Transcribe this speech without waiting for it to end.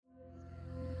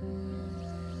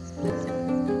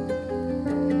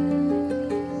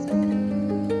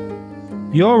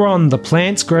You're on the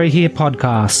Plants Grow Here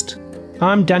podcast.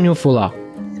 I'm Daniel Fuller.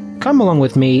 Come along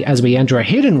with me as we enter a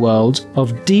hidden world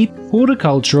of deep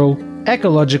horticultural,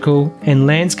 ecological, and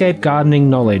landscape gardening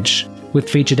knowledge with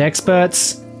featured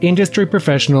experts, industry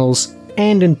professionals,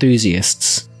 and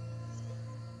enthusiasts.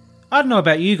 I don't know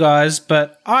about you guys,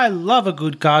 but I love a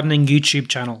good gardening YouTube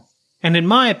channel. And in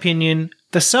my opinion,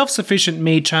 the Self-Sufficient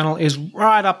Me channel is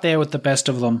right up there with the best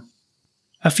of them.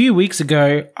 A few weeks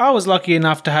ago, I was lucky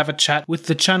enough to have a chat with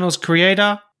the channel's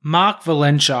creator, Mark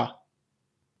Valencia.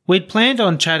 We'd planned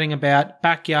on chatting about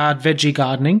backyard veggie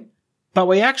gardening, but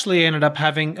we actually ended up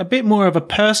having a bit more of a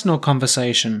personal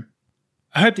conversation.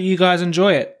 I hope that you guys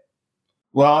enjoy it.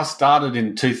 Well, I started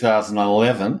in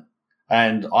 2011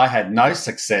 and I had no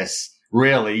success,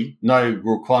 really, no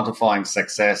real quantifying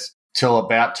success till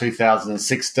about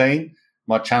 2016.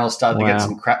 My channel started to get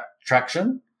some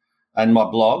traction and my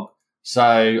blog. So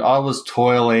I was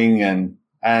toiling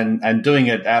and doing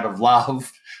it out of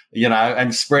love,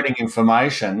 and spreading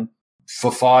information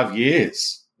for 5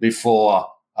 years before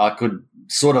I could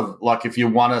sort of, like, if you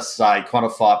want to say,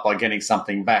 quantify it by getting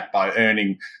something back, by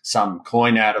earning some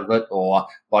coin out of it, or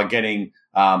by getting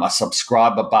a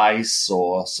subscriber base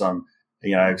or some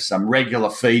regular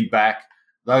feedback.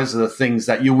 Those are the things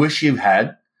that you wish you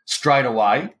had straight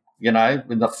away.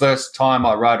 In the first time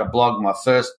I wrote a blog, my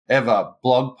first ever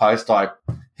blog post, I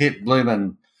hit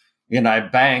bloomin',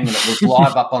 bang, and it was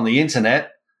live up on the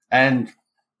internet and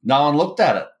no one looked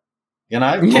at it,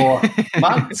 for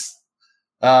months,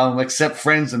 except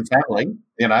friends and family,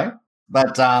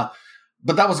 But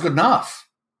that was good enough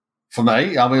for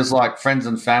me. I mean, it was like friends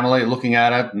and family looking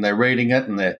at it and they're reading it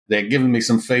and they're giving me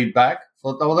some feedback. I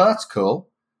thought, well, that's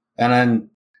cool. And then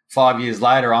 5 years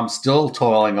later, I'm still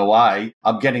toiling away.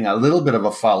 I'm getting a little bit of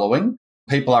a following.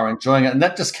 People are enjoying it. And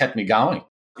that just kept me going.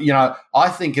 I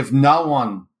think if no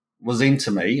one was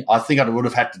into me, I think I would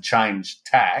have had to change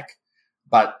tack.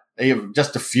 But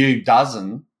just a few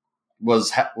dozen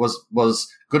was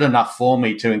good enough for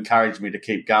me to encourage me to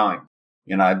keep going.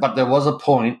 But there was a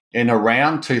point in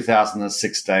around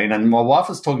 2016, and my wife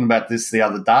was talking about this the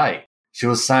other day. She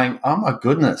was saying, oh, my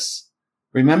goodness,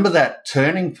 remember that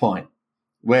turning point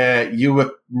where you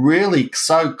were really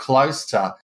so close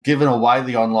to giving away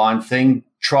the online thing,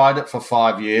 tried it for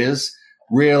 5 years,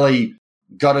 really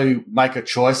got to make a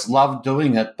choice, loved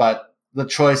doing it, but the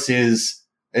choice is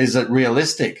it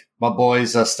realistic? My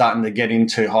boys are starting to get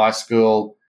into high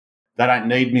school. They don't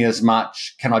need me as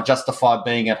much. Can I justify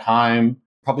being at home?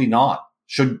 Probably not.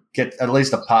 Should get at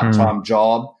least a part-time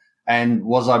job. And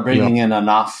was I bringing in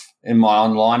enough in my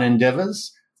online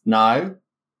endeavors? No.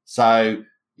 So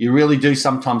you really do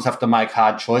sometimes have to make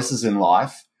hard choices in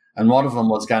life. And one of them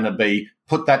was going to be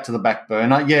put that to the back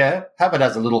burner. Yeah, have it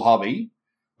as a little hobby,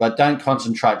 but don't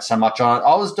concentrate so much on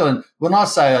it. When I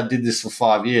say I did this for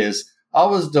 5 years, I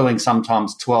was doing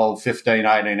sometimes 12, 15,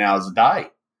 18 hours a day,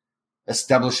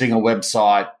 establishing a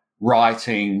website,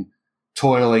 writing,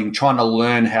 toiling, trying to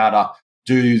learn how to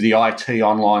do the IT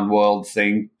online world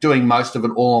thing, doing most of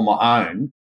it all on my own,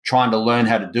 trying to learn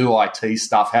how to do IT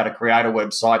stuff, how to create a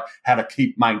website, how to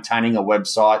keep maintaining a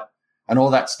website, and all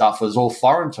that stuff was all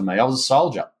foreign to me. I was a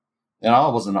soldier. I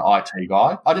wasn't an IT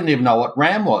guy. I didn't even know what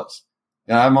RAM was.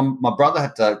 My brother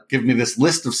had to give me this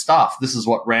list of stuff. This is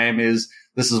what RAM is.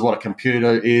 This is what a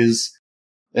computer is,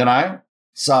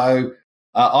 So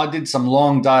I did some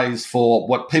long days for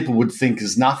what people would think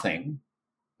is nothing,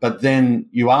 but then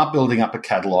you are building up a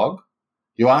catalog.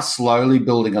 You are slowly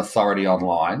building authority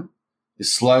online. You're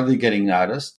slowly getting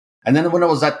noticed. And then when I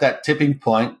was at that tipping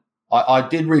point, I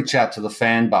did reach out to the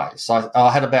fan base.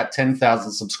 I had about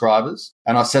 10,000 subscribers,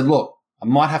 and I said, look, I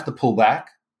might have to pull back.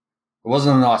 It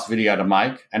wasn't a nice video to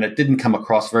make, and it didn't come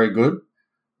across very good.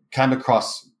 It came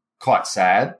across quite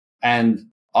sad.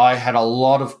 And I had a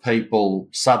lot of people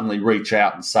suddenly reach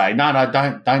out and say, no,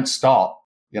 don't stop.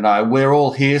 We're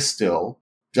all here still.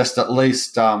 Just at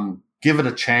least give it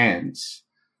a chance.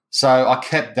 So I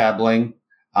kept dabbling.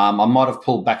 I might have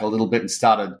pulled back a little bit and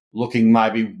started looking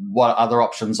maybe what other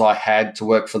options I had to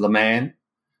work for the man.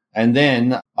 And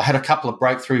then I had a couple of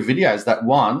breakthrough videos. That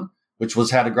one, which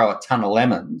was how to grow a ton of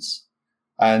lemons.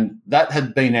 And that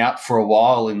had been out for a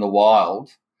while in the wild.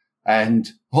 And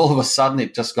all of a sudden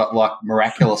it just got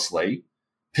miraculously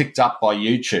picked up by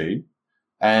YouTube.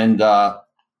 And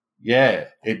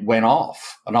it went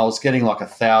off. And I was getting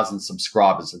 1,000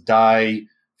 subscribers a day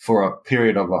for a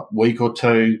period of a week or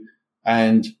two.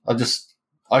 And I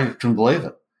couldn't believe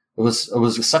it. It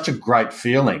was such a great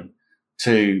feeling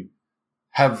to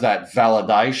have that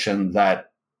validation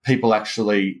that people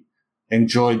actually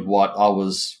enjoyed what I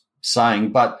was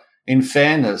saying. But in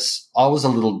fairness, I was a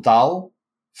little dull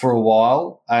for a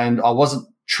while, and I wasn't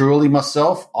truly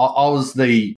myself. I was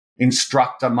the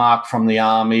instructor Mark from the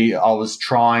army. I was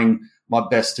trying my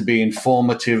best to be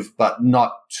informative, but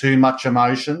not too much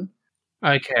emotion.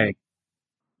 Okay.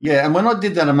 Yeah, and when I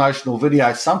did that emotional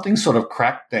video, something sort of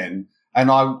cracked then, and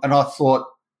I thought,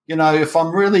 if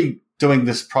I'm really doing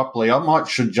this properly,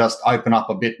 should just open up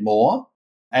a bit more.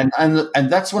 And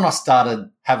that's when I started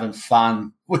having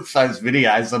fun with those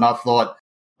videos, and I thought,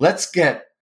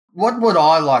 what would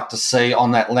I like to see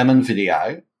on that lemon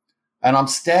video? And I'm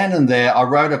standing there, I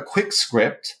wrote a quick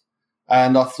script,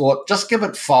 and I thought, just give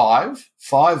it five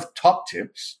top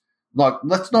tips. Like,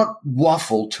 let's not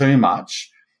waffle too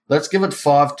much. Let's give it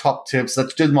 5 top tips.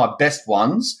 Let's do my best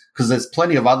ones, because there's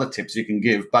plenty of other tips you can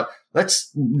give, but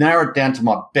let's narrow it down to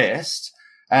my best,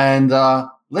 and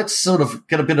let's sort of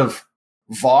get a bit of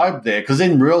vibe there, because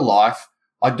in real life,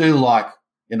 I do like,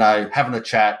 having a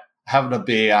chat, having a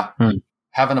beer,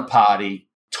 having a party,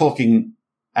 talking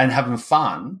and having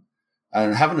fun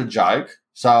and having a joke.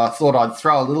 So I thought I'd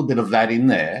throw a little bit of that in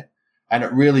there, and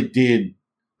it really did.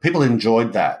 People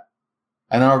enjoyed that.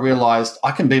 And then I realized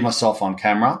I can be myself on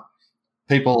camera.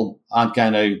 People aren't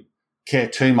going to care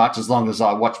too much as long as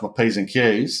I watch my P's and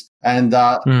Q's. And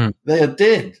it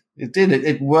did.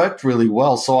 It worked really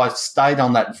well. So I stayed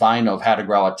on that vein of how to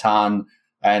grow a ton,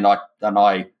 and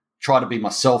I try to be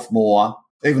myself more,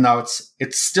 even though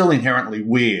it's still inherently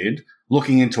weird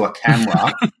looking into a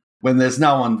camera when there's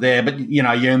no one there. But, you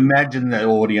imagine the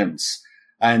audience,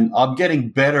 and I'm getting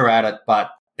better at it,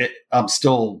 but I'm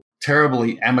still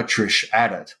terribly amateurish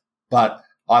at it. But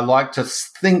I like to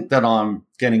think that I'm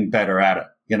getting better at it,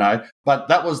 But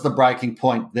that was the breaking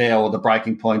point there, or the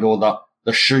breaking point, or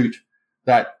the shoot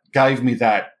that gave me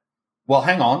that, well,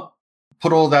 hang on,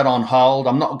 put all that on hold.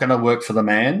 I'm not going to work for the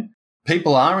man.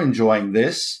 People are enjoying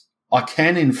this. I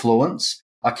can influence.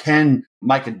 I can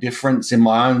make a difference in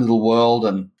my own little world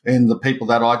and in the people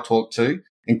that I talk to.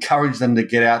 Encourage them to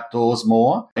get outdoors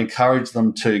more, encourage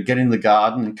them to get in the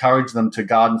garden, encourage them to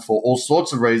garden for all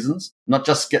sorts of reasons, not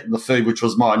just getting the food, which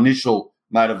was my initial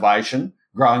motivation,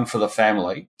 growing for the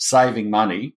family, saving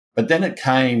money. But then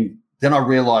I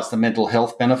realized the mental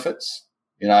health benefits,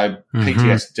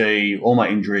 PTSD, all my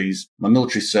injuries, my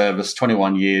military service,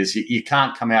 21 years. You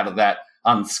can't come out of that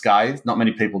unscathed. Not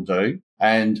many people do.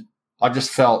 And I just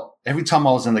felt every time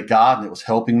I was in the garden, it was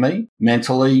helping me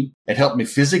mentally. It helped me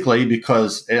physically,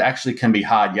 because it actually can be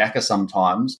hard yakka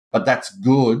sometimes, but that's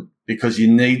good because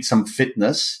you need some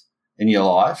fitness in your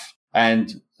life.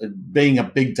 And being a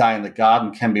big day in the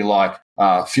garden can be like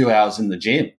a few hours in the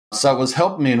gym. So it was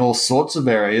helping me in all sorts of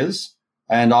areas.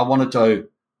 And I wanted to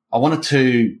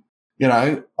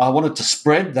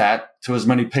spread that to as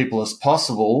many people as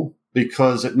possible,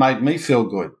 because it made me feel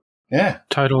good. Yeah.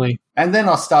 Totally. And then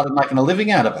I started making a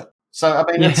living out of it. So,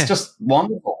 it's just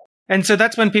wonderful. And so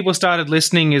that's when people started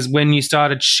listening, is when you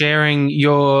started sharing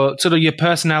your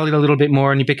personality a little bit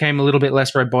more, and you became a little bit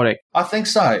less robotic. I think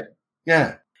so.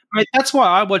 Yeah. Mate, that's why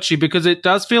I watch you, because it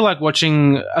does feel like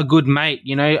watching a good mate.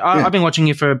 I've been watching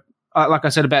you for, like I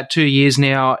said, about 2 years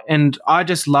now, and I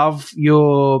just love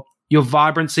your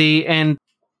vibrancy. And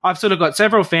I've sort of got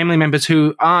several family members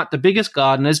who aren't the biggest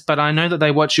gardeners, but I know that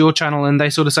they watch your channel and they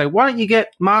sort of say, why don't you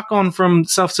get Mark on from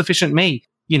Self-Sufficient Me?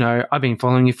 I've been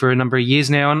following you for a number of years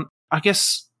now, and I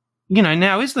guess,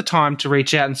 now is the time to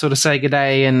reach out and sort of say good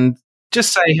day and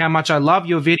just say how much I love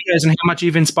your videos and how much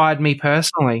you've inspired me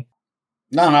personally.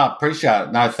 No, I appreciate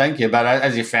it. No, thank you. But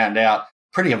as you found out,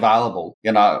 pretty available.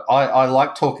 I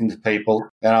like talking to people.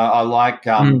 I like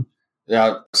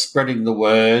spreading the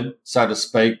word, so to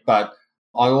speak, but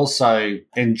I also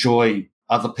enjoy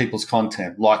other people's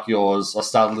content like yours. I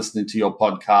started listening to your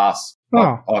podcast.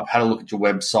 I've had a look at your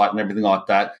website and everything like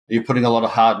that. You're putting a lot of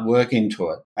hard work into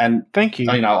it. And thank you.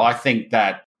 I think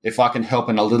that if I can help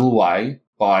in a little way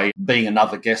by being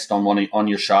another guest on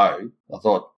your show, I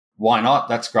thought, why not?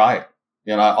 That's great.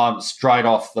 I'm straight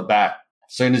off the bat.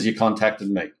 As soon as you contacted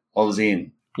me, I was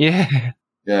in. Yeah.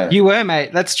 Yeah. You were,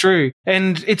 mate. That's true.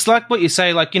 And it's like what you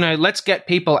say, let's get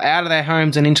people out of their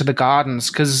homes and into the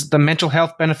gardens, because the mental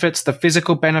health benefits, the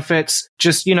physical benefits,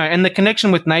 and the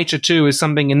connection with nature too is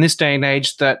something in this day and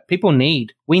age that people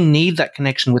need. We need that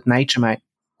connection with nature, mate.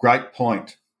 Great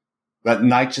point. That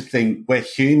nature thing, we're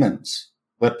humans.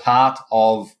 We're part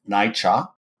of nature.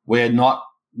 We're not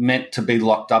meant to be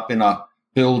locked up in a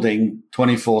building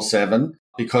 24/7,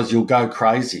 because you'll go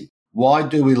crazy. Why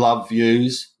do we love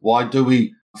views? Why do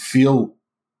we feel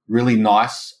really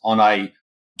nice on a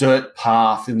dirt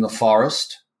path in the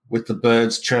forest with the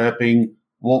birds chirping?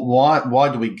 Why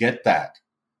do we get that?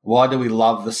 Why do we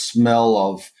love the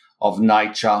smell of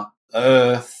nature,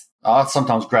 earth, I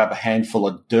sometimes grab a handful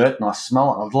of dirt and I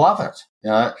smell it. I love it.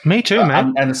 You know? Me too,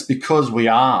 man. And it's because we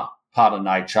are part of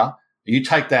nature. You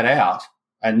take that out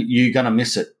and you're going to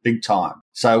miss it big time.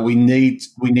 So we need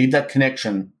that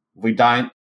connection. If we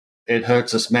don't, it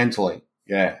hurts us mentally.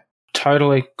 Yeah.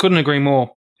 Totally. Couldn't agree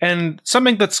more. And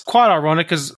something that's quite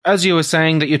ironic is, as you were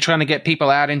saying that you're trying to get people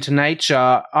out into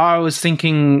nature, I was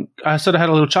thinking, I sort of had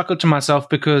a little chuckle to myself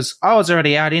because I was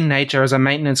already out in nature as a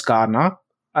maintenance gardener.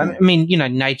 I mean, you know,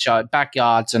 nature,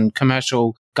 backyards and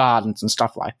commercial gardens and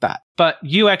stuff like that. But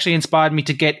you actually inspired me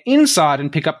to get inside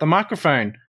and pick up the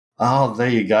microphone. Oh, there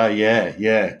you go.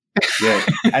 Yeah.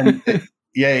 And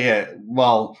yeah.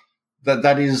 Well,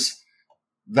 that is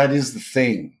the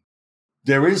thing.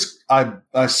 There is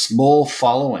a small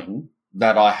following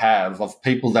that I have of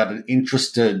people that are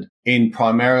interested in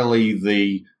primarily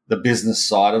the business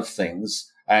side of things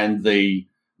and the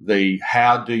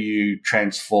how do you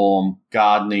transform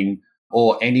gardening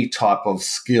or any type of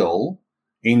skill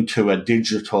into a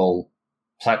digital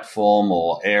platform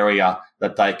or area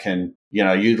that they can, you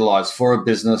know, utilize for a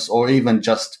business or even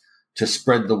just to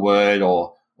spread the word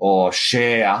or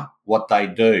share what they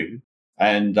do.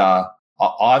 And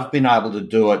I've been able to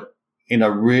do it in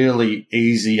a really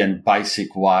easy and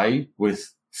basic way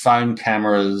with phone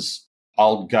cameras,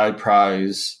 old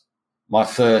GoPros. My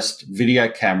first video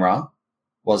camera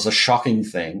was a shocking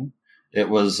thing. It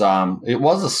was a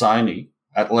Sony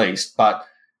at least, but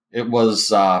it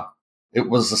was a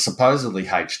supposedly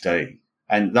HD.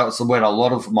 And that was when a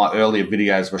lot of my earlier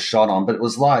videos were shot on, but it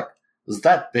was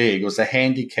that big. It was a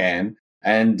handy cam.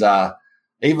 And,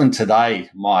 even today,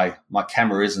 my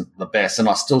camera isn't the best and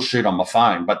I still shoot on my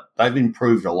phone, but they've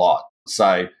improved a lot.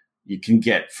 So you can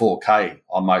get 4K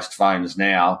on most phones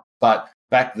now. But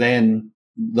back then,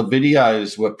 the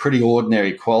videos were pretty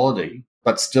ordinary quality,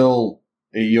 but still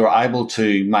you're able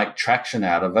to make traction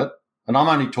out of it. And I'm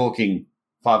only talking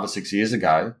 5 or 6 years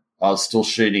ago. I was still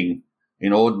shooting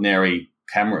in ordinary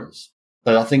cameras.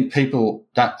 But I think people,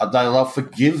 they'll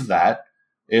forgive that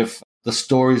if the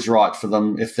story's right for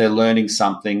them. If they're learning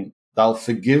something, they'll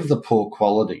forgive the poor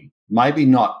quality. Maybe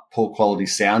not poor quality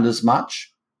sound as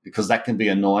much because that can be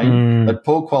annoying, but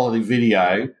poor quality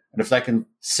video. And if they can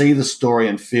see the story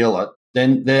and feel it,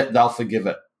 then they'll forgive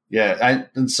it. Yeah.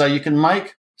 And so you can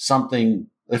make something,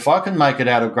 if I can make it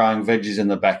out of growing veggies in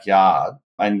the backyard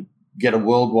and get a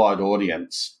worldwide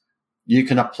audience, you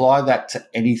can apply that to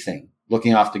anything.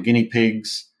 Looking after guinea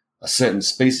pigs, a certain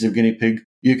species of guinea pig,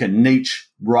 you can niche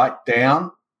right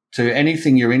down to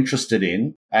anything you're interested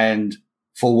in. And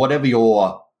for whatever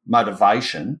your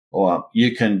motivation, or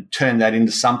you can turn that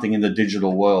into something in the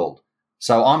digital world.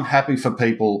 So I'm happy for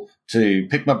people to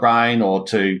pick my brain or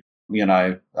to, you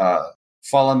know,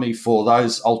 follow me for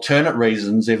those alternate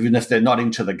reasons, even if they're not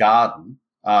into the garden,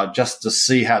 just to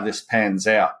see how this pans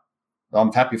out.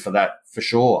 I'm happy for that for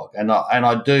sure. And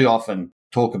I do often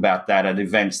talk about that at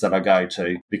events that I go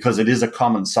to because it is a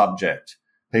common subject.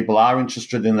 People are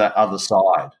interested in that other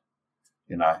side,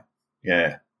 you know.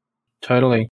 Yeah.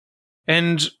 Totally.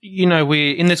 And, you know,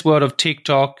 we're in this world of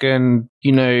TikTok and,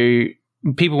 you know,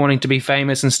 people wanting to be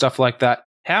famous and stuff like that.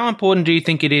 How important do you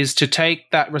think it is to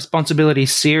take that responsibility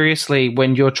seriously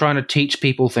when you're trying to teach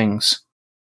people things?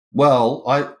 Well,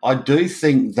 I do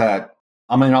think that,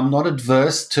 I mean, I'm not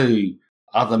adverse to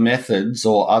other methods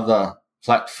or other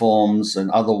platforms and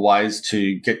other ways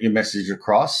to get your message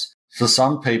across. For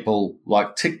some people,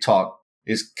 like TikTok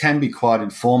can be quite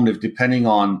informative depending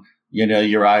on, you know,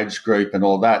 your age group and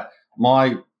all that.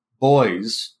 My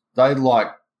boys, they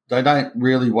don't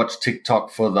really watch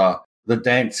TikTok for the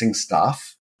dancing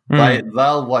stuff.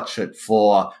 They'll watch it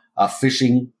for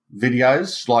fishing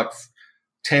videos, like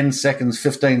 10 seconds,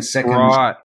 15 seconds.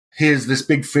 Right. Here's this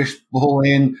big fish pull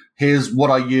in. Here's what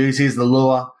I use. Here's the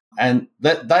lure. And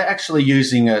they're actually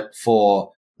using it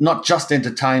for not just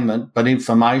entertainment, but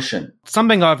information.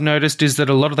 Something I've noticed is that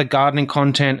a lot of the gardening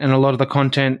content and a lot of the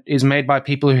content is made by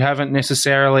people who haven't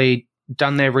necessarily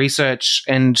done their research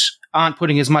and aren't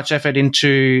putting as much effort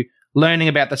into learning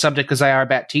about the subject as they are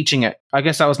about teaching it. I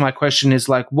guess that was my question is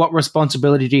like, what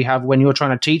responsibility do you have when you're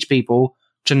trying to teach people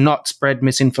to not spread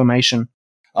misinformation?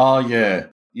 Oh, yeah.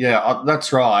 Yeah,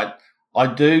 that's right. I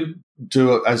do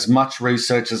as much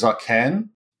research as I can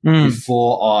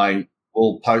before I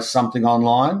will post something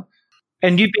online.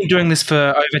 And you've been doing this for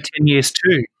over 10 years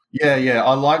too. Yeah.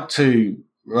 I like to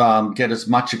get as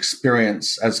much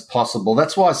experience as possible.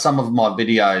 That's why some of my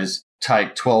videos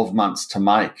take 12 months to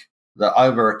make.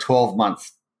 Over a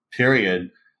 12-month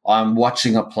period, I'm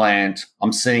watching a plant,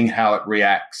 I'm seeing how it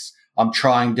reacts, I'm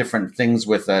trying different things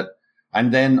with it,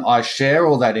 and then I share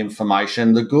all that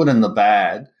information, the good and the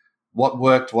bad, what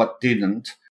worked, what didn't,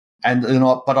 And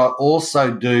but I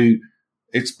also do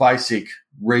its basic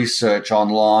research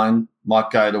online.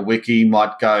 Might go to Wiki,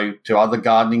 might go to other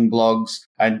gardening blogs,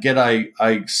 and get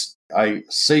a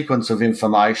sequence of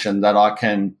information that I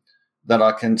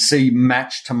can see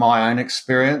matched to my own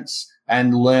experience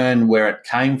and learn where it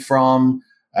came from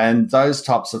and those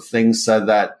types of things, so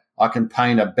that I can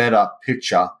paint a better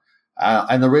picture.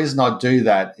 And the reason I do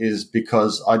that is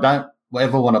because I don't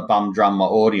ever want to bum drum my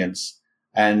audience.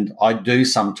 And I do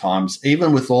sometimes,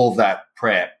 even with all that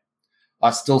prep,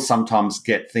 I still sometimes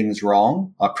get things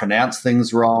wrong. I pronounce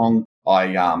things wrong.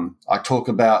 I talk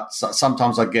about,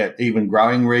 sometimes I get even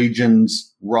growing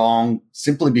regions wrong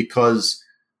simply because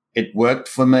it worked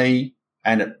for me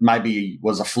and it maybe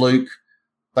was a fluke.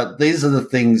 But these are the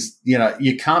things,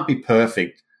 you can't be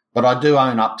perfect, but I do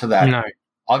own up to that. No.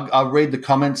 I read the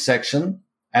comment section,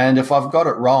 and if I've got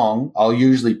it wrong, I'll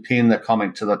usually pin the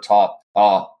comment to the top.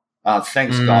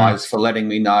 Thanks guys for letting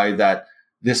me know that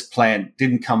this plant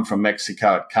didn't come from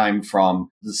Mexico. It came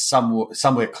from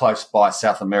somewhere close by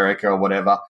South America or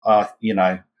whatever. I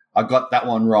got that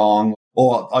one wrong,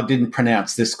 or I didn't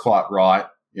pronounce this quite right,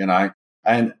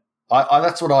 and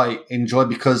that's what I enjoy,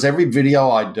 because every video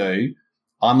I do,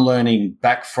 I'm learning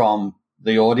back from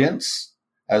the audience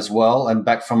as well and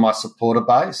back from my supporter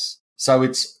base. So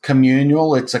it's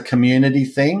communal. It's a community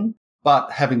thing. But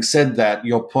having said that,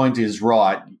 your point is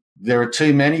right. There are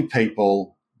too many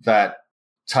people that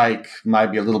take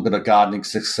maybe a little bit of gardening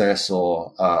success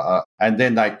and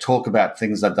then they talk about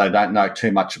things that they don't know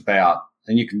too much about.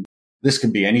 And this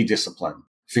can be any discipline,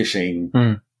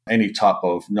 fishing, any type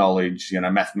of knowledge,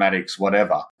 mathematics,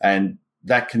 whatever. And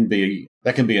that can be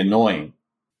annoying.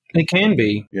 It can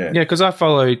be. Yeah. Yeah, because I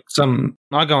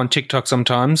go on TikTok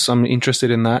sometimes. I'm interested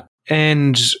in that.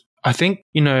 And I think,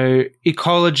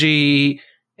 ecology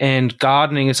and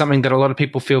gardening is something that a lot of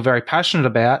people feel very passionate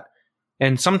about.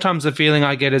 And sometimes the feeling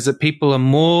I get is that people are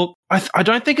more – I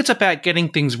don't think it's about getting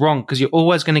things wrong, because you're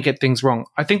always going to get things wrong.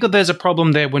 I think that there's a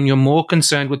problem there when you're more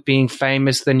concerned with being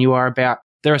famous than you are about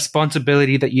the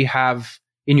responsibility that you have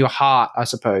in your heart, I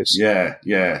suppose. Yeah,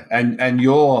 yeah. And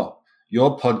your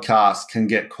podcast can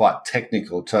get quite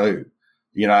technical too,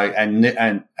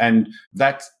 and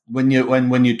that's when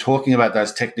you're talking about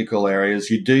those technical areas,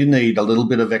 you do need a little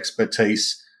bit of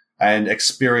expertise and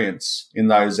experience in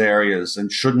those areas,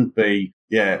 and shouldn't be,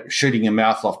 shooting your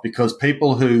mouth off, because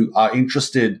people who are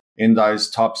interested in those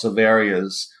types of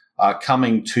areas are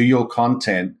coming to your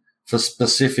content for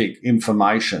specific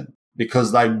information,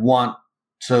 because they want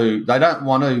to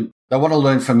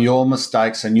learn from your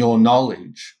mistakes and your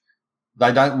knowledge.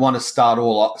 They don't want to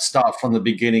start from the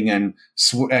beginning and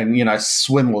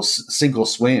swim or sink or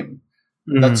swim.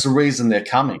 Mm-hmm. That's the reason they're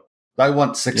coming. They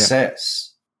want success. Yeah.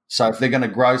 So if they're going to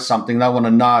grow something, they want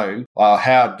to know,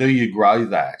 how do you grow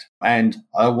that? And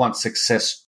I want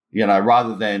success,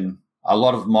 rather than a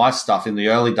lot of my stuff in the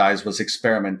early days was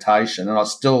experimentation, and I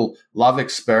still love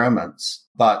experiments,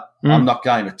 but I'm not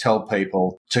going to tell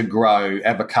people to grow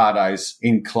avocados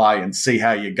in clay and see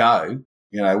how you go,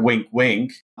 wink,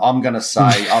 wink. I'm going to say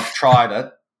I've tried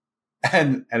it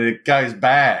and it goes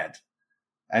bad.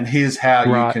 And here's how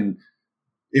you can,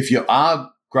 if you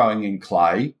are growing in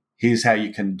clay, here's how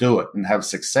you can do it and have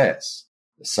success.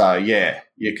 So,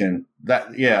 you can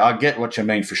I get what you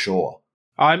mean for sure.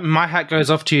 My hat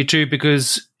goes off to you too,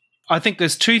 because I think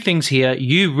there's two things here.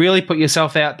 You really put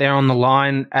yourself out there on the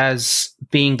line as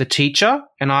being the teacher,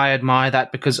 and I admire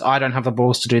that because I don't have the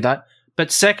balls to do that.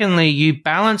 But secondly, you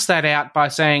balance that out by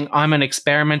saying, I'm an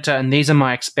experimenter and these are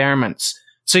my experiments.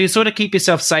 So you sort of keep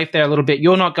yourself safe there a little bit.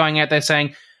 You're not going out there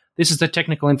saying, this is the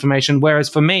technical information. Whereas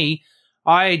for me,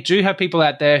 I do have people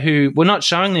out there who we're not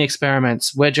showing the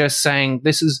experiments. We're just saying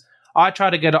I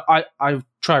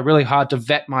try really hard to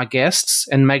vet my guests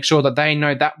and make sure that they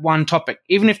know that one topic.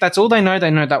 Even if that's all they know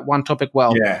that one topic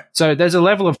well. Yeah. So there's a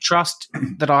level of trust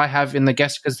that I have in the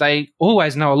guests, because they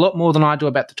always know a lot more than I do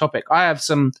about the topic. I have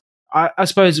some, I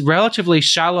suppose, relatively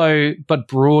shallow but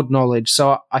broad knowledge.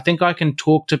 So I think I can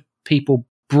talk to people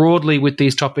broadly with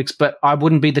these topics, but I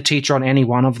wouldn't be the teacher on any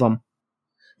one of them.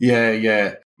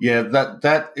 Yeah. Yeah,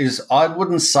 that is, I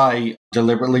wouldn't say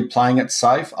deliberately playing it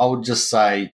safe. I would just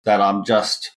say that I'm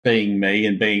just being me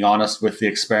and being honest with the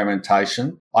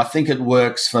experimentation. I think it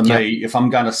works for me. If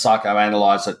I'm going to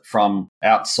psychoanalyze it from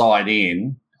outside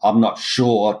in, I'm not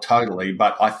sure totally,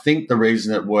 but I think the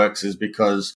reason it works is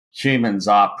because humans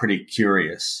are pretty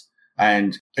curious.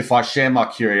 And if I share my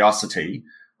curiosity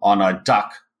on a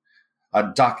duck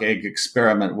egg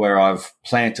experiment where I've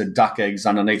planted duck eggs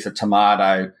underneath a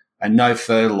tomato and no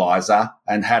fertilizer,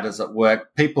 and how does it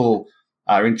work? People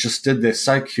are interested. They're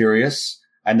so curious,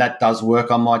 and that does work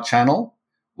on my channel.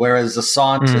 whereas a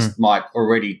scientist might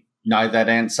already know that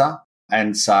answer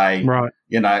and say, right.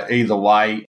 Either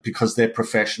way, because they're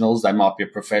professionals, they might be a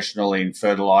professional in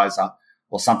fertilizer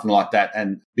or something like that,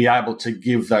 and be able to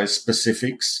give those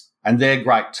specifics. And they're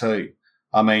great too.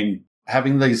 I mean,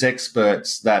 having these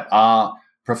experts that are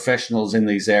professionals in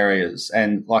these areas,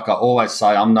 and like I always say,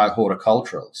 I'm no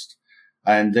horticulturalist,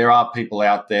 and there are people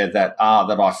out there that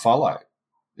I follow.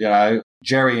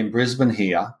 Jerry in Brisbane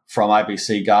here from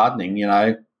ABC Gardening,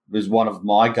 was one of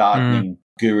my gardening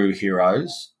guru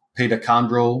heroes. Peter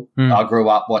Cundrell, I grew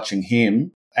up watching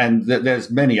him. And there's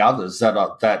many others they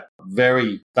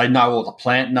know all the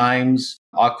plant names.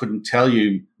 I couldn't tell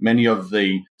you many of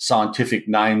the scientific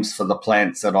names for the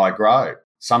plants that I grow.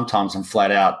 Sometimes I'm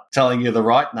flat out telling you the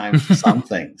right names for some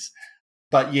things.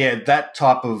 But yeah, that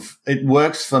type of, it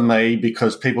works for me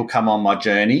because people come on my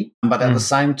journey. But at the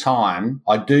same time,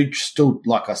 I do still,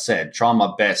 like I said, try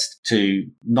my best to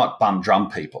not bum drum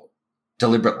people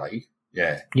deliberately.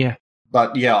 Yeah. Yeah.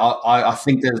 But yeah, I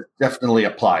think there's definitely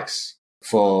a place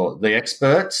for the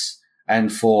experts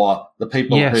and for the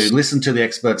people who listen to the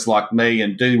experts like me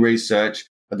and do research,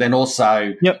 but then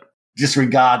also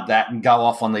disregard that and go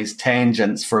off on these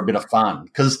tangents for a bit of fun,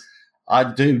 because I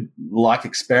do like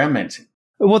experimenting.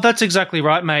 Well, that's exactly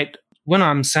right, mate. When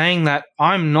I'm saying that,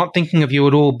 I'm not thinking of you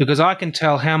at all, because I can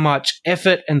tell how much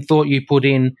effort and thought you put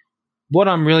in. What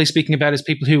I'm really speaking about is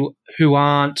people who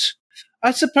aren't,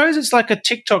 I suppose it's like a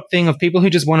TikTok thing of people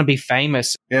who just want to be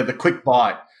famous. Yeah, the quick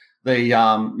bite.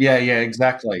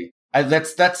 Exactly.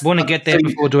 That's want to get there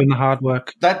before doing the hard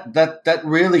work. That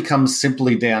really comes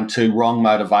simply down to wrong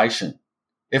motivation.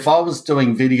 If I was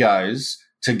doing videos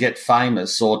to get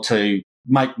famous or to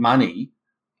make money,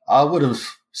 I would have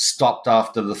stopped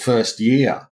after the first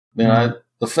year.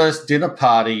 The first dinner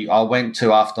party I went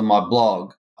to after my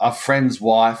blog, a friend's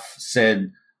wife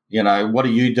said, what are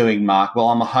you doing, Mark? Well,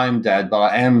 I'm a home dad, but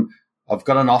I've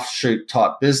got an offshoot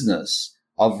type business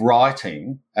of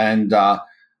writing, and I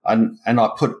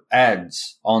put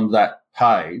ads on that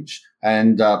page,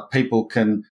 and people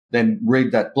can then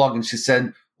read that blog. And she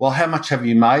said, well, how much have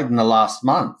you made in the last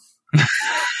month?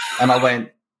 And I went,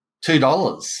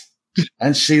 $2.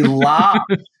 And she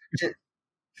laughed. She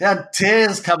had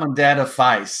tears coming down her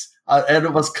face. And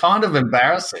it was kind of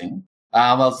embarrassing.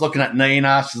 I was looking at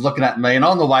Nina, she's looking at me, and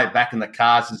on the way back in the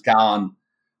car, she's going,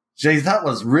 geez, that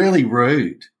was really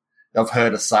rude of her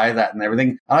to say that and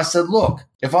everything. And I said, look,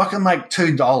 if I can make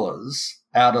 $2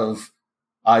 out of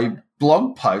a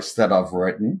blog post that I've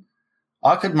written,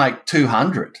 I could make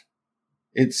 200.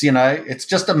 It's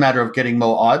just a matter of getting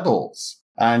more eyeballs.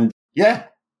 And yeah,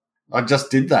 I just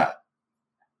did that,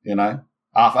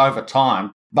 over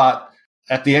time. But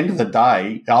at the end of the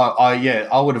day,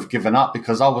 I would have given up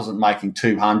because I wasn't making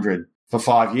 200 for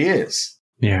 5 years.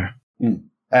 Yeah.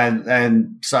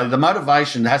 And so the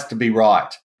motivation has to be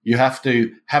right. You have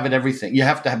to have it everything. You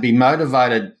have to be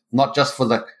motivated, not just for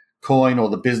the coin or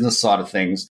the business side of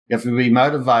things. You have to be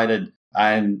motivated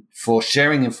and for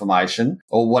sharing information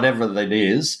or whatever that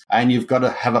is. And you've got to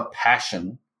have a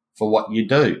passion for what you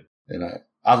do.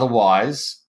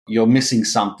 Otherwise you're missing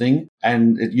something,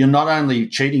 and you're not only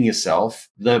cheating yourself,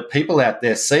 the people out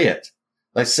there see it.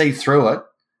 They see through it,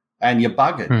 and you're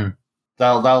buggered.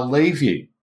 They'll leave you.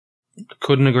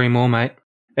 Couldn't agree more, mate.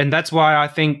 And that's why I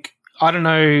think, I don't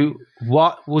know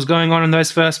what was going on in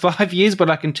those first 5 years, but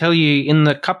I can tell you in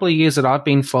the couple of years that I've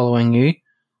been following you,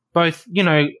 both,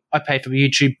 I pay for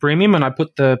YouTube Premium and I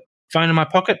put the phone in my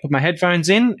pocket, put my headphones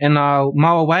in, and I'll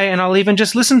mow away, and I'll even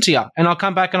just listen to you, and I'll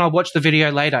come back and I'll watch the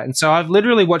video later. And so I've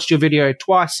literally watched your video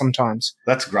twice sometimes.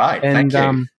 That's great. And,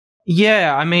 thank you.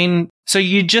 Yeah, I mean, so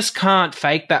you just can't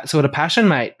fake that sort of passion,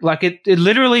 mate. Like it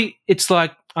literally, it's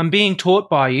like I'm being taught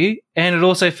by you, and it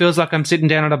also feels like I'm sitting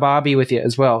down at a barbie with you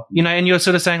as well. And you're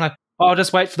sort of saying like, oh, I'll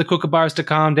just wait for the kookaburras to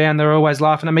calm down. They're always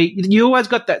laughing at me. You always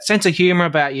got that sense of humor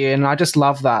about you, and I just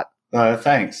love that.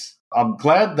 Thanks. I'm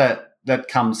glad that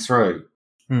comes through.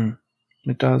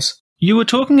 It does. You were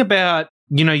talking about,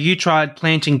 you tried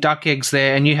planting duck eggs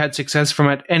there and you had success from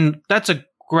it. And that's a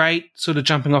great sort of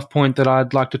jumping off point that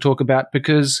I'd like to talk about,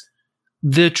 because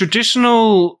the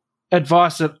traditional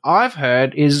advice that I've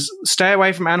heard is stay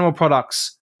away from animal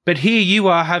products. But here you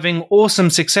are having awesome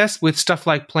success with stuff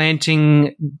like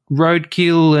planting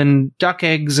roadkill and duck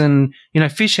eggs and,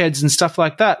 fish heads and stuff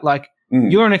like that. Like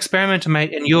you're an experimenter,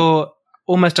 mate, and you're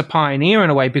almost a pioneer in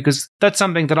a way, because that's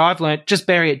something that I've learned. Just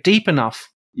bury it deep enough.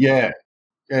 Yeah.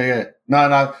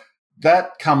 No,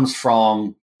 that comes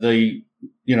from the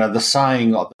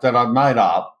saying that I've made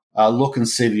up, look and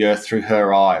see the earth through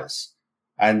her eyes.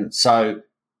 And so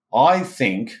I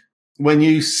think when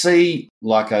you see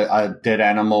like a dead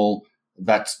animal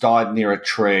that's died near a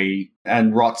tree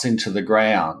and rots into the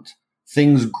ground,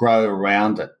 things grow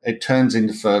around it. It turns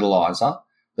into fertilizer.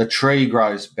 The tree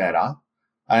grows better.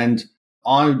 And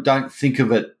I don't think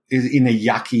of it in a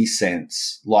yucky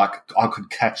sense, like I could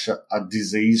catch a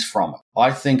disease from it.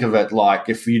 I think of it like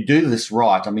if you do this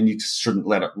right, I mean, you just shouldn't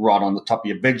let it rot on the top of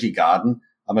your veggie garden.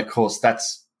 I mean, of course,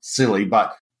 that's silly,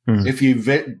 but if you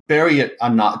bury it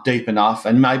deep enough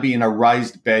and maybe in a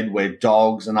raised bed where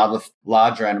dogs and other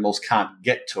larger animals can't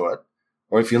get to it,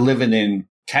 or if you're living in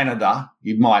Canada,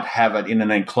 you might have it in an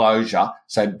enclosure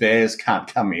so bears can't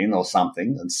come in or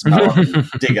something and smell it and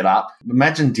dig it up.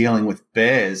 Imagine dealing with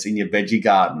bears in your veggie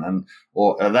garden,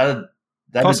 that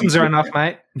possums are enough,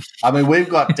 mate. I mean, we've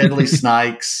got deadly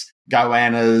snakes,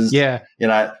 goannas,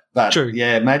 but true.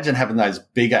 Yeah, imagine having those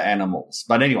bigger animals.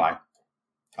 But anyway,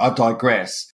 I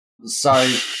digress. So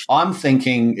I'm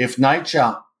thinking if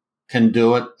nature can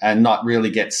do it and not really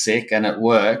get sick and it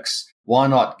works, why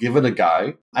not give it a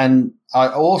go? And I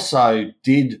also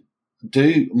did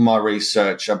do my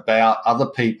research about other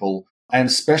people, and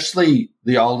especially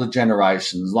the older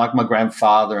generations, like my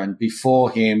grandfather and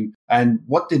before him, and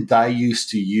what did they used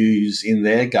to use in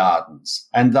their gardens?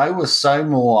 And they were so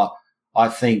more, I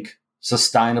think,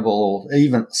 sustainable or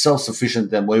even self-sufficient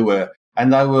than we were.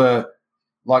 And they were,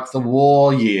 like the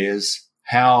war years,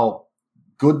 how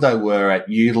good they were at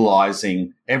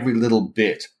utilising every little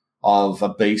bit of a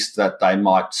beast that they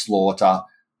might slaughter,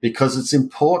 because it's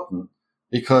important,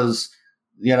 because,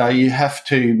 you know, you have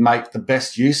to make the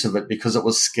best use of it because it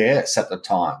was scarce at the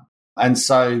time. And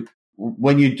so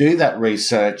when you do that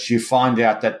research, you find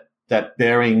out that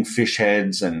burying fish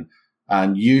heads and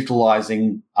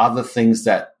utilising other things,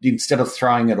 that instead of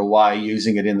throwing it away,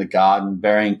 using it in the garden,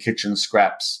 burying kitchen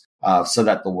scraps so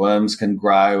that the worms can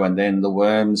grow, and then the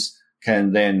worms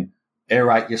can then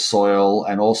aerate your soil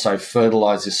and also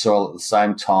fertilize your soil at the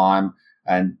same time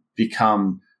and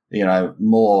become, you know,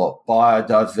 more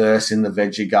biodiverse in the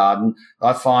veggie garden.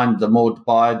 I find the more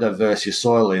biodiverse your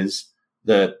soil is,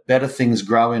 the better things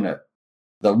grow in it.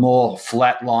 The more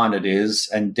flatline it is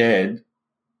and dead,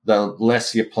 the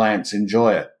less your plants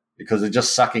enjoy it, because they're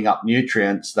just sucking up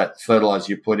nutrients that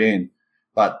fertilizer you put in.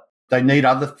 But they need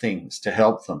other things to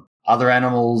help them, other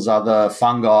animals, other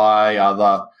fungi,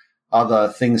 other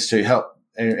things to help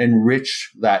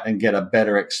enrich that and get a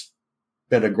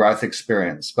better growth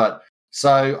experience. But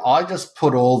so I just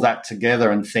put all that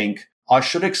together and think I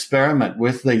should experiment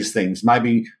with these things.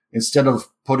 Maybe instead of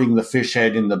putting the fish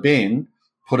head in the bin,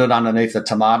 put it underneath a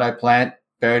tomato plant,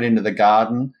 bury it into the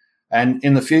garden. And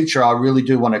in the future, I really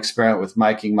do want to experiment with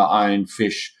making my own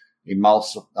fish,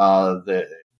 emulsify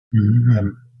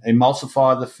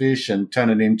the fish and turn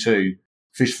it into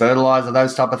fish fertilizer,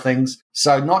 those type of things.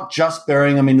 So not just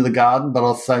burying them into the garden, but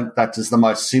I think that is the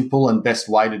most simple and best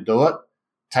way to do it.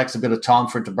 Takes a bit of time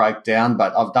for it to break down,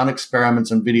 but I've done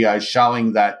experiments and videos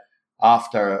showing that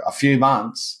after a few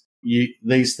months,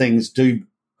 these things do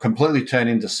completely turn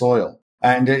into soil.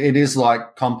 And it is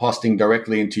like composting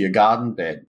directly into your garden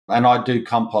bed. And I do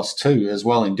compost too, as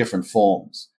well, in different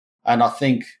forms. And I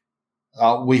think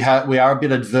we are a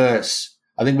bit adverse.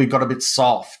 I think we got a bit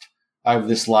soft over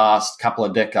this last couple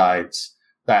of decades,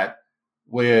 that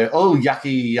we're,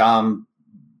 yucky,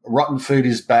 rotten food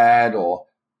is bad, or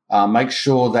make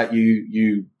sure that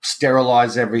you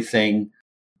sterilize everything.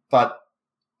 But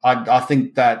I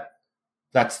think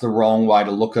that's the wrong way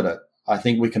to look at it. I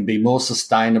think we can be more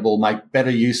sustainable, make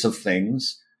better use of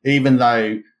things, even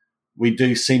though we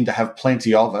do seem to have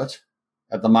plenty of it.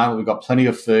 At the moment, we've got plenty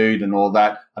of food and all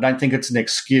that. I don't think it's an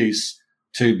excuse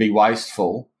to be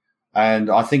wasteful. And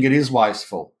I think it is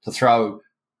wasteful to throw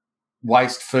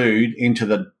waste food into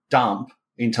the dump,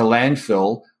 into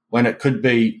landfill, when it could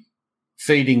be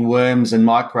feeding worms and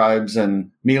microbes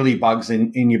and mealybugs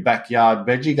in your backyard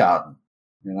veggie garden,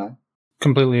 you know?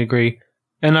 Completely agree.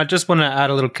 And I just want to add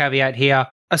a little caveat here.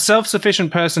 A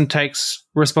self-sufficient person takes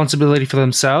responsibility for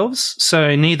themselves.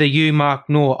 So neither you, Mark,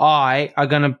 nor I are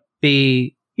going to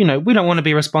be, we don't want to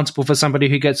be responsible for somebody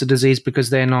who gets a disease because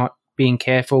they're not being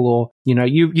careful, or,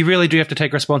 you really do have to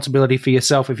take responsibility for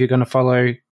yourself if you're going to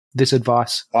follow this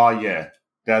advice. Oh, yeah.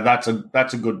 Yeah, that's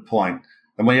a good point.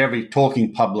 And whenever you're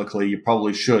talking publicly, you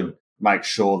probably should make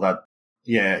sure that,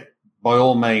 by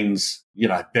all means,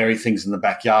 bury things in the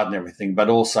backyard and everything, but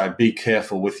also be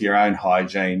careful with your own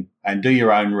hygiene and do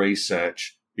your own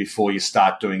research before you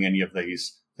start doing any of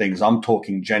these things. I'm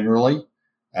talking generally,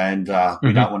 and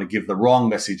we don't want to give the wrong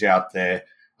message out there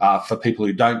for people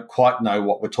who don't quite know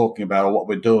what we're talking about or what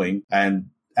we're doing, and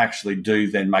actually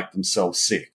do then make themselves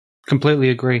sick. Completely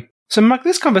agree. So, Mark,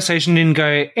 this conversation didn't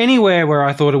go anywhere where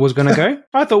I thought it was going to go.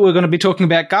 I thought we were going to be talking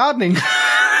about gardening.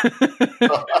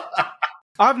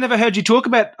 I've never heard you talk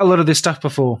about a lot of this stuff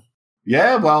before.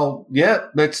 Yeah, well, yeah,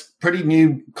 it's pretty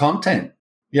new content.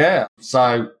 Yeah,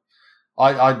 so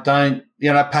I don't,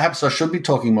 perhaps I should be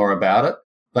talking more about it.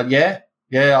 But yeah,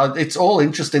 it's all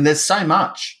interesting. There's so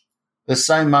much. There's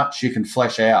so much you can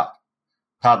flesh out.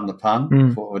 Pardon the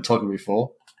pun, for what we were talking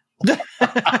before.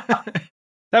 That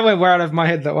went way out of my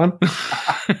head, that one.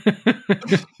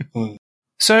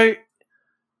 So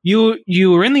you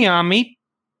were in the army,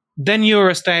 then you were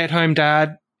a stay-at-home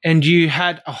dad, and you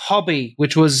had a hobby,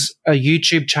 which was a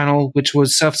YouTube channel, which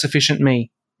was Self-Sufficient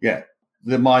Me. Yeah.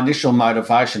 My initial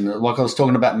motivation, like I was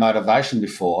talking about motivation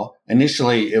before,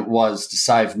 initially it was to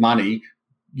save money,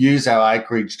 use our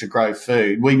acreage to grow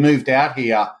food. We moved out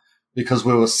here because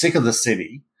we were sick of the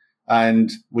city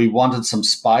and we wanted some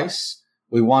space.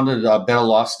 We wanted a better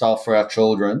lifestyle for our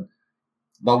children.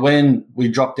 But when we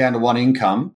dropped down to one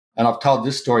income, and I've told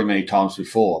this story many times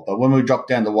before, but when we dropped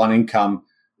down to one income,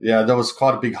 there was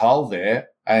quite a big hole there,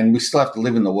 and we still have to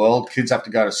live in the world. Kids have to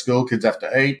go to school. Kids have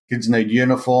to eat. Kids need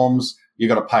uniforms. You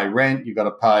got to pay rent. You got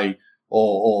to pay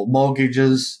or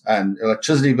mortgages and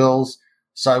electricity bills.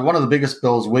 So one of the biggest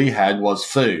bills we had was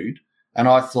food. And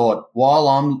I thought, while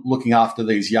I'm looking after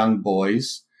these young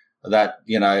boys that,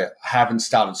 haven't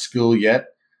started school yet,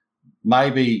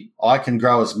 maybe I can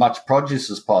grow as much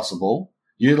produce as possible,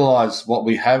 utilize what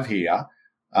we have here,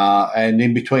 and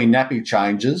in between nappy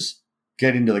changes,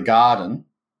 get into the garden.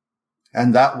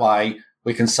 And that way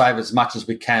we can save as much as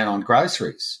we can on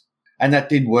groceries. And that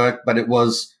did work, but it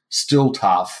was still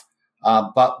tough.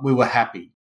 But we were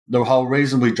happy. The whole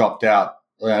reason we dropped out,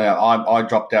 I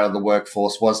dropped out of the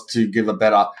workforce, was to give a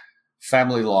better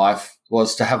family life,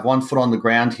 was to have one foot on the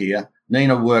ground here.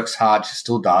 Nina works hard. She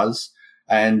still does.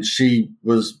 And she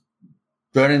was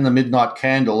burning the midnight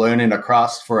candle, earning a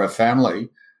crust for her family.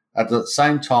 At the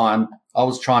same time, I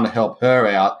was trying to help her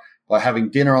out by having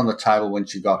dinner on the table when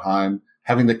she got home,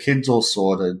 having the kids all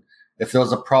sorted. If there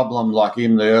was a problem, like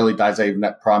in the early days, even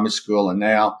at primary school, and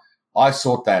now I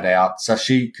sort that out so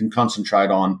she can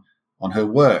concentrate on her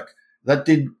work. That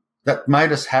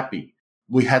made us happy.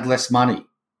 We had less money.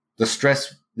 The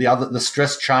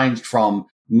stress changed from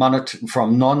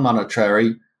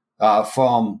non-monetary,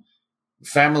 from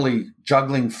family,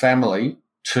 juggling family,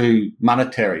 to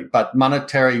monetary. But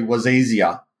monetary was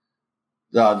easier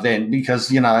then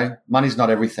because, money's not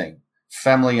everything.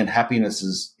 Family and happiness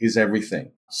is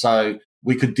everything. So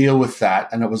we could deal with that,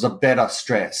 and it was a better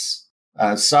stress.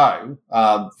 So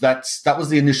that was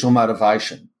the initial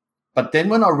motivation. But then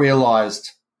when I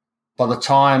realized by the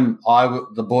time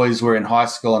the boys were in high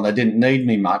school and they didn't need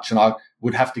me much and I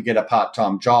would have to get a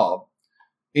part-time job,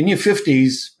 in your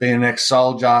 50s, being an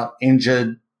ex-soldier,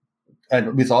 injured,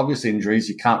 and with obvious injuries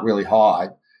you can't really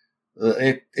hide,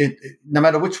 no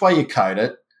matter which way you code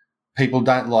it, people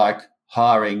don't like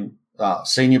hiring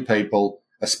senior people,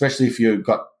 especially if you've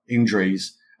got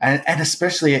injuries, and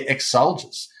especially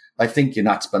ex-soldiers. They think you're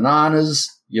nuts bananas,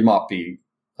 you might be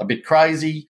a bit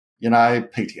crazy,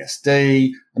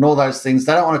 PTSD and all those things.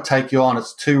 They don't want to take you on.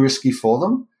 It's too risky for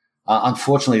them.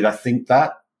 Unfortunately, they think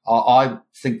that. I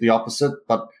think the opposite,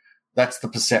 but that's the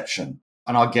perception,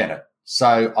 and I get it.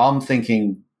 So I'm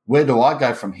thinking, where do I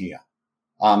go from here?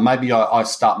 Maybe I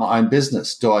start my own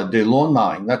business. Do I do lawn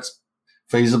mowing? That's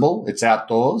feasible. It's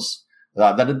outdoors.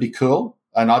 That'd be cool,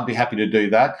 and I'd be happy to do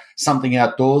that. Something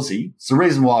outdoorsy. It's the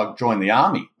reason why I joined the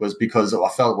army, was because I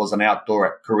felt it was an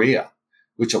outdoor career,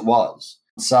 which it was.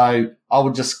 So I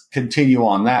would just continue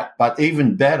on that. But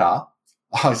even better,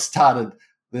 I started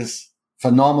this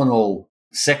phenomenal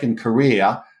second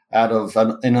career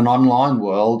in an online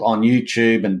world on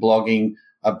YouTube and blogging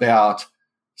about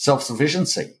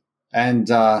self-sufficiency. And,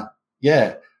 I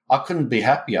couldn't be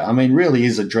happier. I mean, really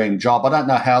is a dream job. I don't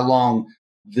know how long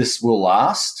this will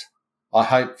last. I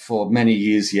hope for many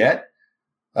years yet.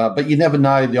 But you never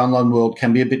know. The online world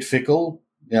can be a bit fickle.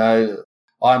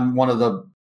 I'm one of the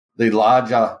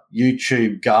larger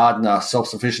YouTube gardener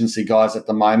self-sufficiency guys at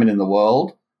the moment in the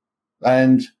world.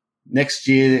 And next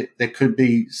year there could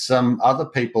be some other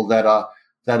people that are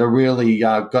really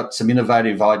got some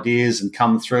innovative ideas and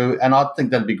come through, and I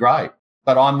think that'd be great.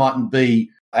 But I mightn't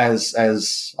be I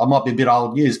might be a bit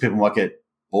old news. People might get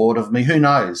bored of me. Who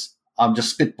knows? I'm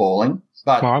just spitballing.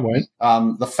 But I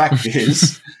won't. The fact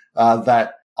is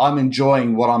that I'm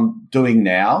enjoying what I'm doing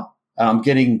now, and I'm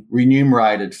getting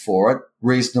remunerated for it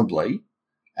reasonably,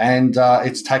 and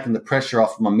it's taken the pressure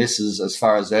off my missus as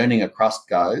far as earning a crust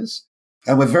goes.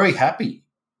 And we're very happy.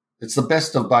 It's the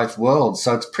best of both worlds,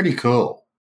 so it's pretty cool.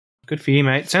 Good for you,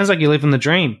 mate. Sounds like you're living the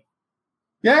dream.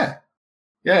 Yeah.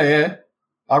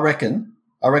 I reckon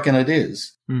it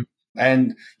is.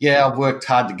 And, I've worked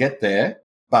hard to get there,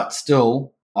 but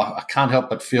still I can't help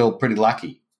but feel pretty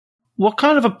lucky. What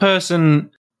kind of a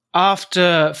person,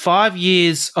 after 5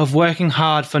 years of working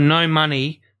hard for no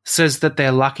money, says that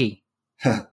they're lucky?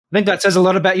 I think that says a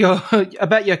lot about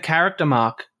your character,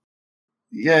 Mark.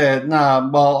 Yeah, no,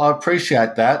 well, I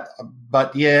appreciate that.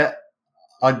 But yeah,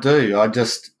 I do.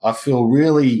 I feel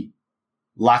really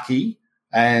lucky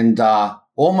and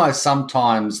almost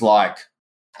sometimes like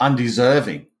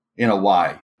undeserving in a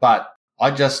way. But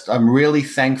I'm really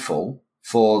thankful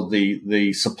for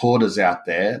the supporters out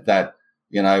there that,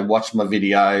 watch my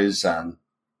videos, and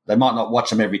they might not watch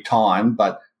them every time,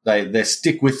 but they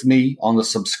stick with me on the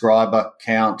subscriber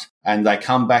count, and they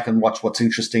come back and watch what's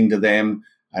interesting to them.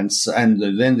 And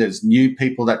then there's new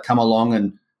people that come along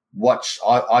and watch.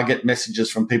 I get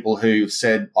messages from people who've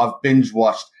said, I've binge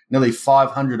watched nearly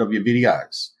 500 of your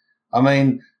videos. I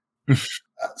mean,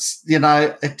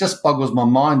 it just boggles my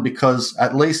mind, because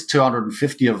at least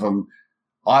 250 of them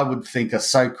I would think are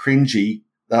so cringy.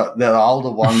 The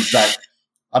older ones that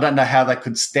I don't know how they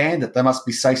could stand it. They must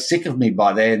be so sick of me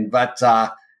by then. But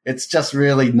it's just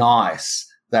really nice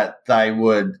that they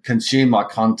would consume my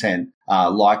content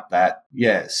like that.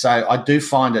 Yeah, so I do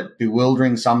find it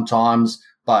bewildering sometimes,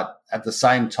 but at the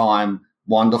same time,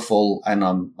 wonderful, and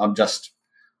I'm just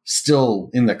still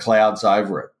in the clouds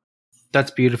over it.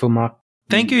 That's beautiful, Mark.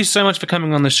 Thank you so much for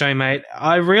coming on the show, mate.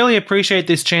 I really appreciate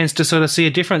this chance to sort of see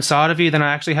a different side of you than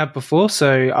I actually have before,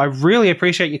 so I really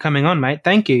appreciate you coming on, mate.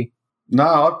 Thank you. No,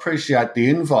 I appreciate the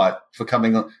invite for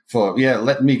coming on,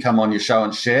 letting me come on your show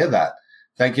and share that.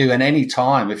 Thank you. And any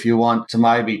time, if you want to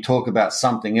maybe talk about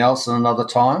something else another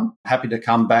time, happy to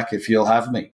come back if you'll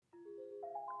have me.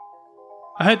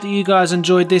 I hope that you guys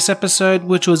enjoyed this episode,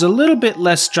 which was a little bit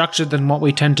less structured than what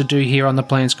we tend to do here on the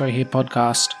Plants Grow Here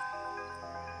podcast.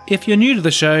 If you're new to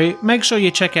the show, make sure you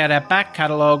check out our back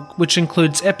catalogue, which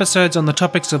includes episodes on the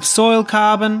topics of soil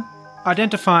carbon,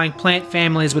 identifying plant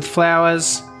families with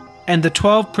flowers, and the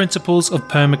 12 principles of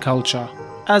permaculture,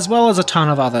 as well as a ton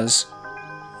of others.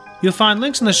 You'll find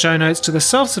links in the show notes to the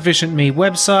Self-Sufficient Me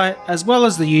website, as well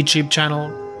as the YouTube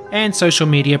channel and social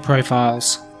media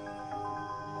profiles.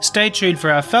 Stay tuned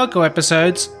for our Falco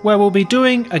episodes, where we'll be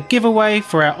doing a giveaway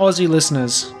for our Aussie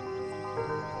listeners.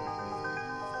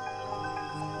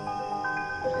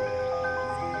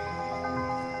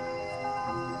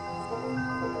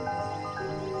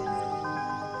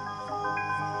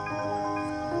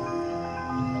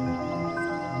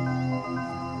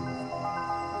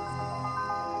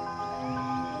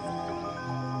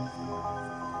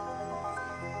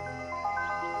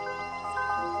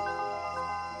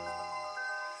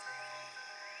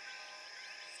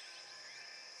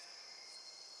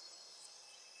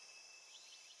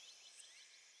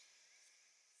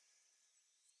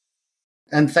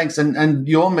 And thanks. And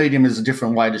your medium is a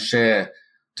different way to share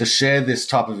this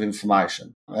type of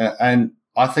information. And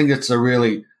I think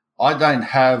I don't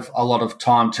have a lot of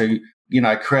time to,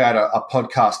 create a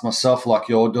podcast myself like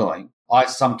you're doing. I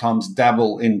sometimes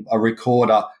dabble in a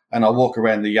recorder and I walk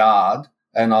around the yard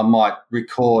and I might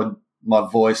record my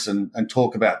voice and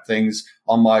talk about things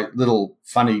on my little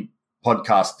funny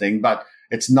podcast thing, but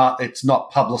it's not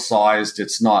publicized.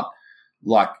 It's not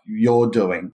like you're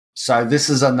doing. So this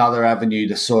is another avenue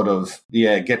to sort of,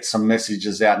 get some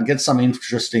messages out and get some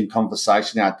interesting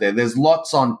conversation out there. There's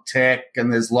lots on tech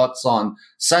and there's lots on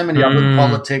so many other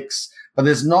politics, but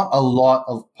there's not a lot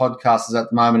of podcasters at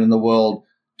the moment in the world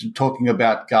talking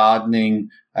about gardening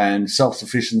and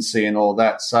self-sufficiency and all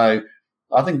that. So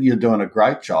I think you're doing a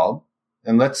great job,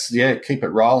 and let's, keep it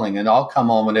rolling, and I'll come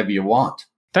on whenever you want.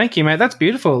 Thank you, mate. That's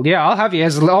beautiful. Yeah, I'll have you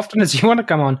as often as you want to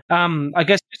come on. I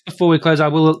guess just before we close, I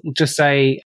will just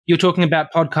say, you're talking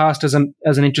about podcast as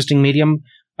an interesting medium.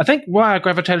 I think why I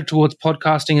gravitated towards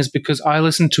podcasting is because I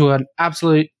listen to an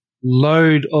absolute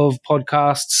load of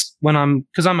podcasts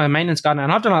because I'm a maintenance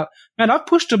gardener, and I've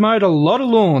pushed and mowed a lot of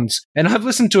lawns, and I've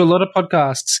listened to a lot of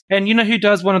podcasts. And you know who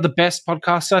does one of the best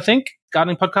podcasts, I think,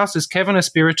 gardening podcasts, is Kevin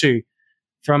Espiritu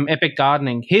from Epic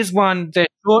Gardening. His one, they're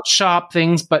short, sharp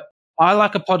things, but I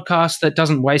like a podcast that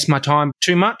doesn't waste my time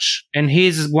too much. And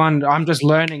his one, I'm just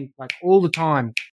learning like all the time.